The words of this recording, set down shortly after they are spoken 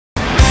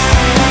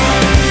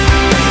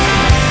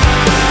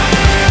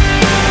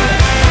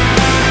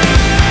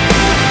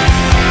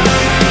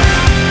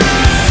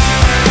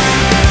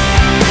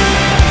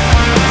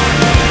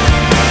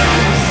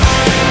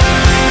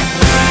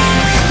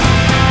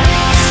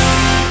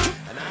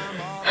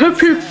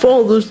Happy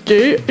Father's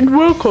Day and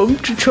welcome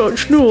to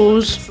Church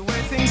News. The way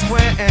things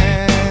went,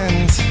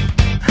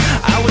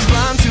 I was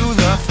blind to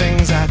the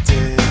things I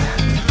did,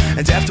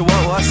 and deaf to what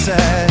was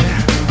said.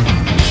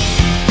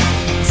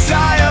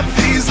 Tie up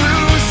these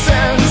loose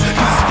ends.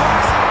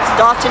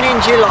 Starting in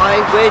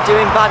July, we're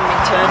doing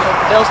badminton at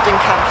the Bilston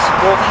campus of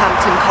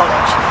Wolverhampton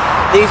College.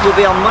 These will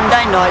be on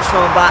Monday nights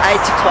from about 8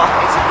 o'clock.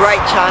 It's a great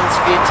chance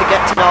for you to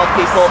get to know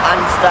people and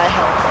stay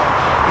healthy.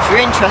 If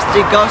you're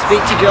interested, go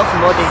speak to Jill for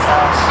more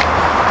details.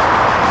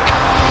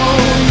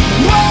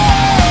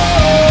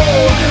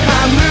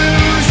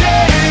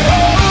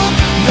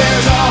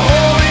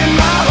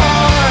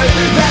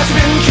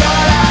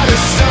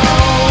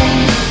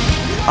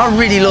 I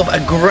really love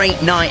a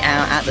great night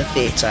out at the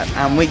theatre,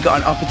 and we've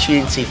got an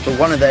opportunity for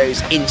one of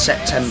those in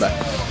September.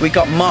 We've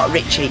got Mark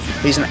Ritchie,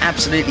 who's an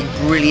absolutely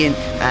brilliant,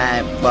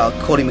 well,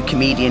 call him a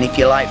comedian if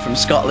you like, from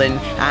Scotland,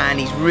 and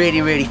he's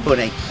really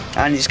funny.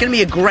 And it's going to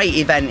be a great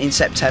event in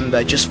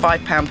September, just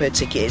 £5 per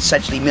ticket. It's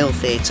essentially Mill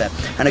Theatre,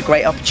 and a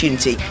great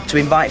opportunity to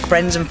invite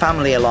friends and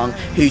family along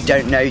who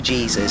don't know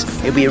Jesus.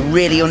 It'll be a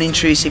really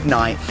unintrusive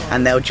night,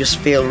 and they'll just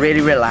feel really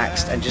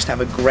relaxed and just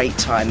have a great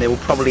time. They will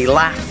probably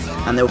laugh,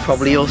 and they'll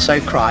probably also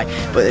cry,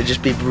 but they'll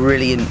just be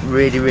brilliant,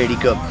 really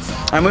good.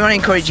 And we want to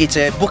encourage you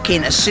to book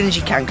in as soon as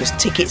you can, because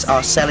tickets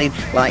are selling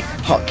like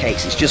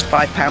hotcakes. It's just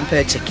 £5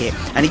 per ticket.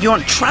 And if you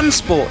want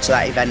transport to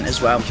that event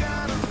as well,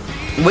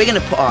 we're going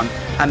to put on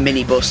a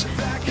minibus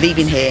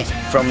leaving here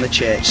from the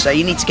church, so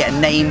you need to get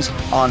names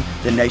on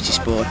the notice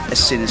board as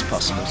soon as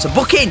possible. So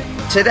book in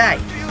today.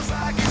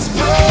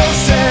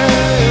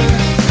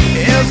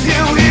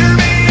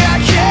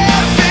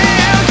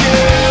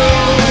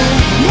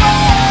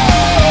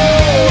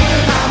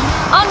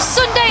 On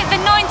Sunday the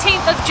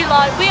 19th of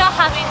July we are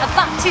having a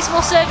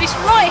baptismal service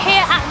right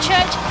here at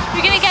church.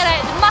 We're going to get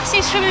out the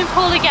massive swimming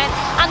pool again,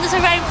 and there's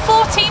around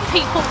 14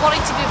 people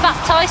wanting to be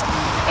baptised.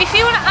 If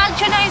you want to add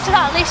your name to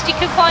that list, you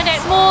can find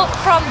out more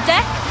from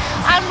Deck,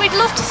 and we'd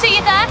love to see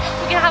you there.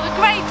 We're going to have a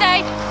great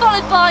day,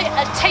 followed by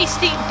a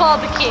tasty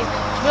barbecue.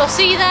 We'll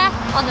see you there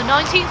on the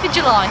 19th of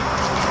July.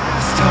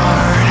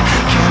 Start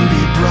can be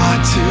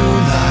brought to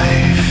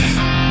life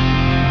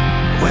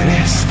when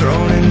it's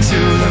thrown into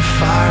the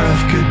fire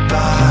of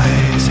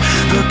goodbyes.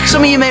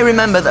 Some of you may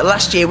remember that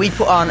last year we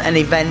put on an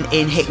event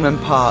in Hickman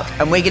Park,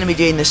 and we're going to be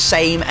doing the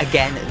same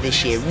again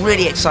this year.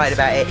 Really excited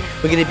about it.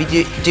 We're going to be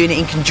doing it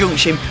in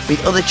conjunction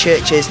with other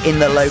churches in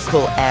the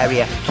local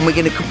area, and we're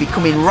going to be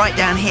coming right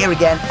down here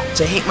again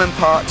to Hickman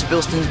Park, to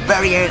Bilston's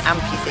very own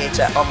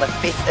amphitheatre on the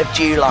 5th of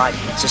July.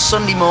 It's a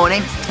Sunday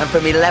morning, and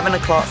from 11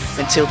 o'clock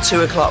until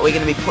 2 o'clock we're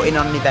going to be putting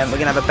on an event. We're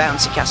going to have a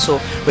bouncy castle,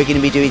 we're going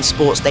to be doing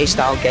sports day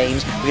style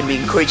games, we're going to be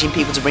encouraging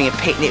people to bring a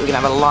picnic, we're going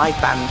to have a live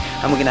band,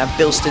 and we're going to have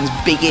Bilston's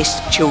biggest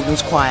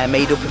children's choir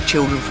made up of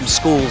children from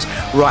schools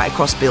right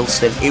across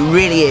Bilston. It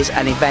really is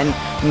an event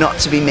not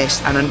to be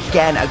missed, and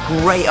again a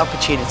great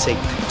opportunity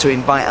to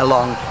invite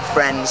along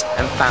friends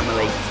and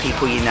family,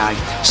 people you know.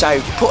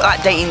 So put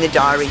that date in the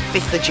diary,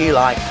 5th of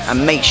July,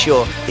 and make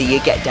sure that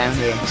you get down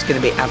here. It's going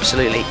to be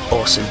absolutely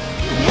awesome.